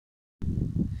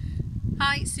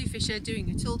Hi, Sue Fisher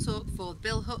doing a tool talk for the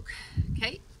Billhook.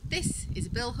 Okay, this is a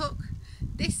Billhook,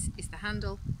 this is the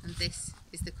handle and this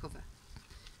is the cover.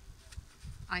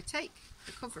 I take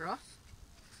the cover off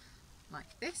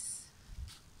like this.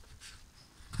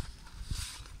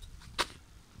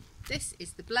 This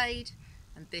is the blade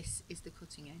and this is the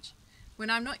cutting edge. When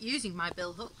I'm not using my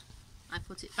Billhook, I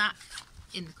put it back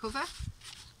in the cover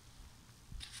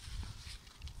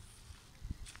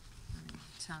and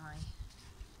tie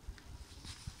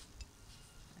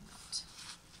a knot.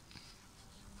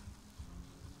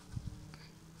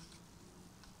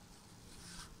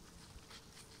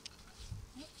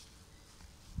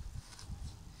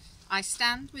 I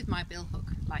stand with my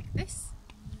Billhook like this.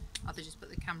 I'll just put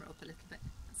the camera up a little bit.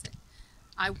 That's it.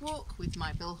 I walk with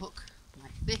my Billhook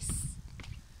like this.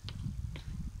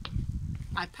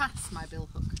 I pass my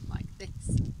Billhook like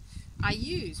this. I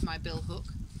use my Billhook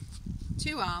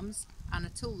 2 arms and a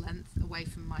tool length away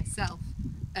from myself,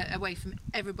 away from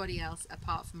everybody else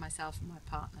apart from myself and my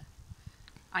partner.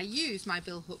 I use my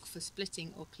Billhook for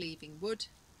splitting or cleaving wood,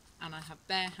 and I have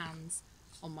bare hands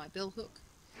on my Billhook.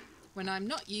 When I'm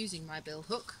not using my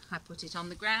Billhook, I put it on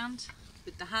the ground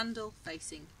with the handle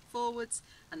facing forwards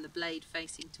and the blade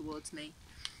facing towards me.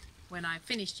 When I've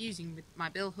finished using my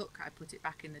Billhook, I put it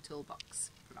back in the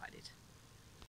toolbox provided.